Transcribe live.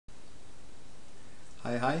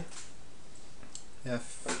Hei, hei. Jeg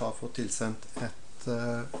har fått tilsendt et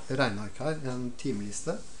regneark her, en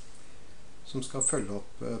timeliste, som skal følge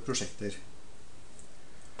opp prosjekter.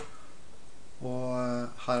 Og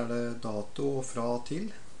her er det dato og fra og til,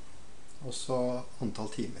 og så antall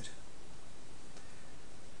timer.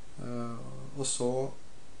 Og så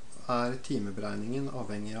er timeberegningen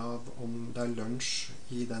avhengig av om det er lunsj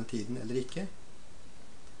i den tiden eller ikke.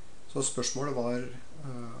 Så spørsmålet var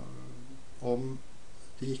om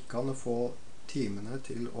det gikk an å få timene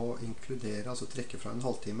til å inkludere, altså trekke fra en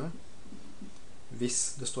halvtime,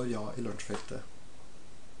 hvis det står ja i lunsjfeltet.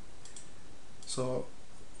 Så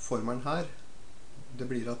formelen her, det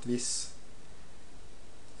blir at hvis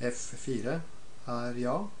F4 er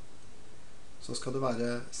ja, så skal det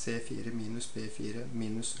være C4 minus B4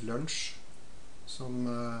 minus lunsj, som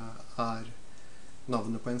er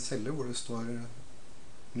navnet på en celle hvor det står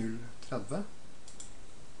 030.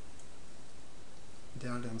 Det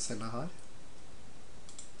er den cella her.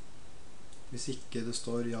 Hvis ikke det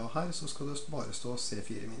står ja her, så skal det bare stå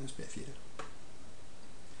C4 minus B4.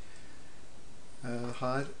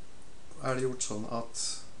 Her er det gjort sånn at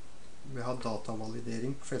vi har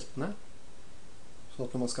datavalidering på feltene, så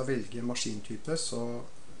at når man skal velge maskintype, så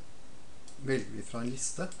velger vi fra en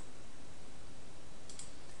liste.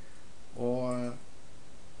 Og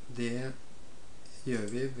det gjør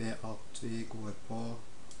vi ved at vi går på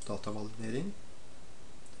datavalidering,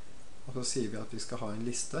 og så sier vi at vi skal ha en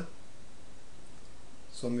liste,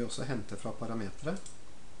 som vi også henter fra parametere,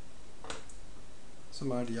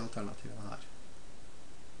 som er de alternativene her.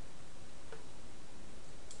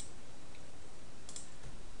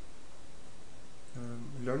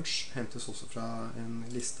 Lunsj hentes også fra en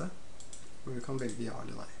liste, hvor vi kan velge ja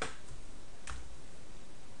eller nei.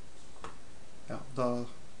 Ja, da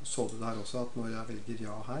så du der også at når jeg velger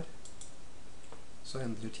ja her, så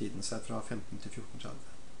endrer tiden seg fra 15 til 14:30.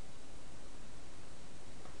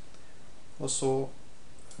 Og så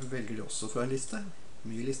velger de også fra en liste,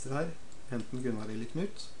 mye lister her, enten Gunnar eller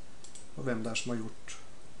Knut, og hvem det er som har gjort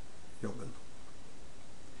jobben.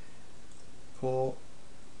 På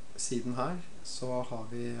siden her så har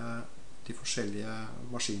vi de forskjellige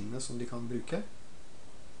maskinene som de kan bruke,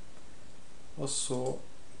 og så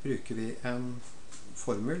bruker vi en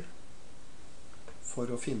formel for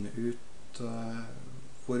å finne ut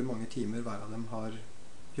hvor mange timer hver av dem har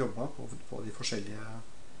jobbet på de forskjellige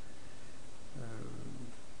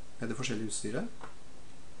med det forskjellige utstyret.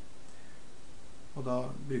 Og da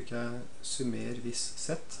bruker jeg summer hvis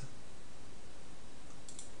sett.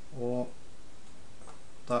 Og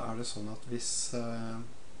da er det sånn at hvis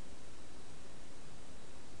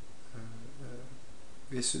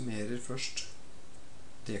vi summerer først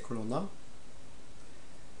D-kolonna,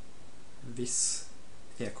 hvis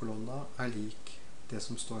E-kolonna er lik det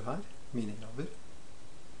som står her, minigraver.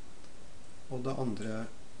 Og det andre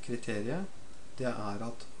kriteriet, det er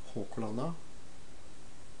at H-kolonna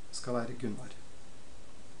skal være Gunnar.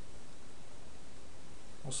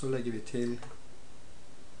 Og så legger vi til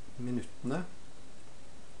minuttene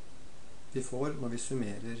vi får når vi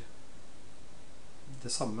summerer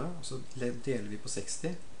det samme, og så deler vi på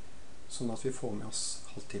 60, sånn at vi får med oss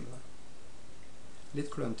halvtimene. Litt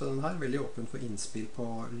klønete den her, veldig åpen for innspill på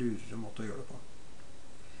lurere måte å gjøre det på.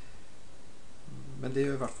 Men det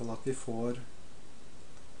gjør i hvert fall at vi får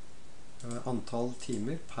antall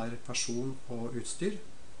timer per person og utstyr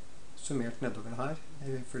summert nedover her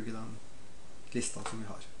ifølge den lista som vi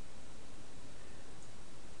har.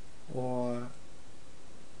 Og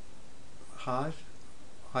her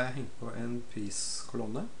har jeg hengt på en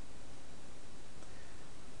priskolonne,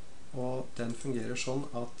 og den fungerer sånn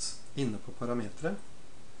at inne på parametere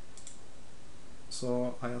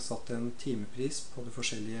så har jeg satt en timepris på det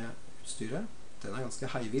forskjellige utstyret. Den er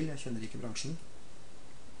ganske heivill, jeg kjenner ikke bransjen.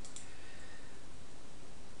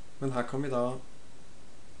 Men her kan vi da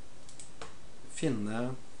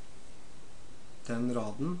finne den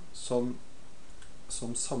raden som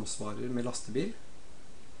samsvarer med lastebil,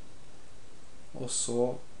 og så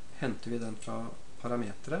henter vi den fra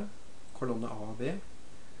parametere, kolonne A og B,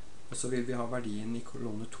 og så vil vi ha verdien i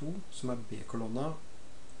kolonne 2, som er B-kolonna,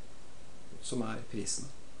 som er prisen.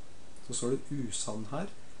 Så står det usann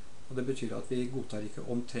her, og det betyr at vi godtar ikke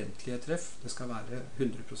omtrentlige treff, det skal være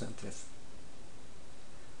 100% treff.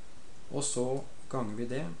 Og så ganger vi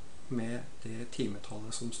det med det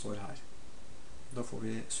timetallet som står her. Da får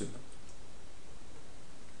vi summen.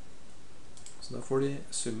 Så da får de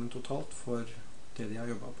summen totalt for det de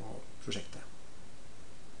har jobbet på prosjektet.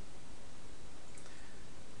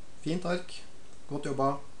 Fint ark. Godt jobba.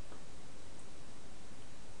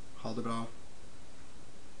 Ha det bra.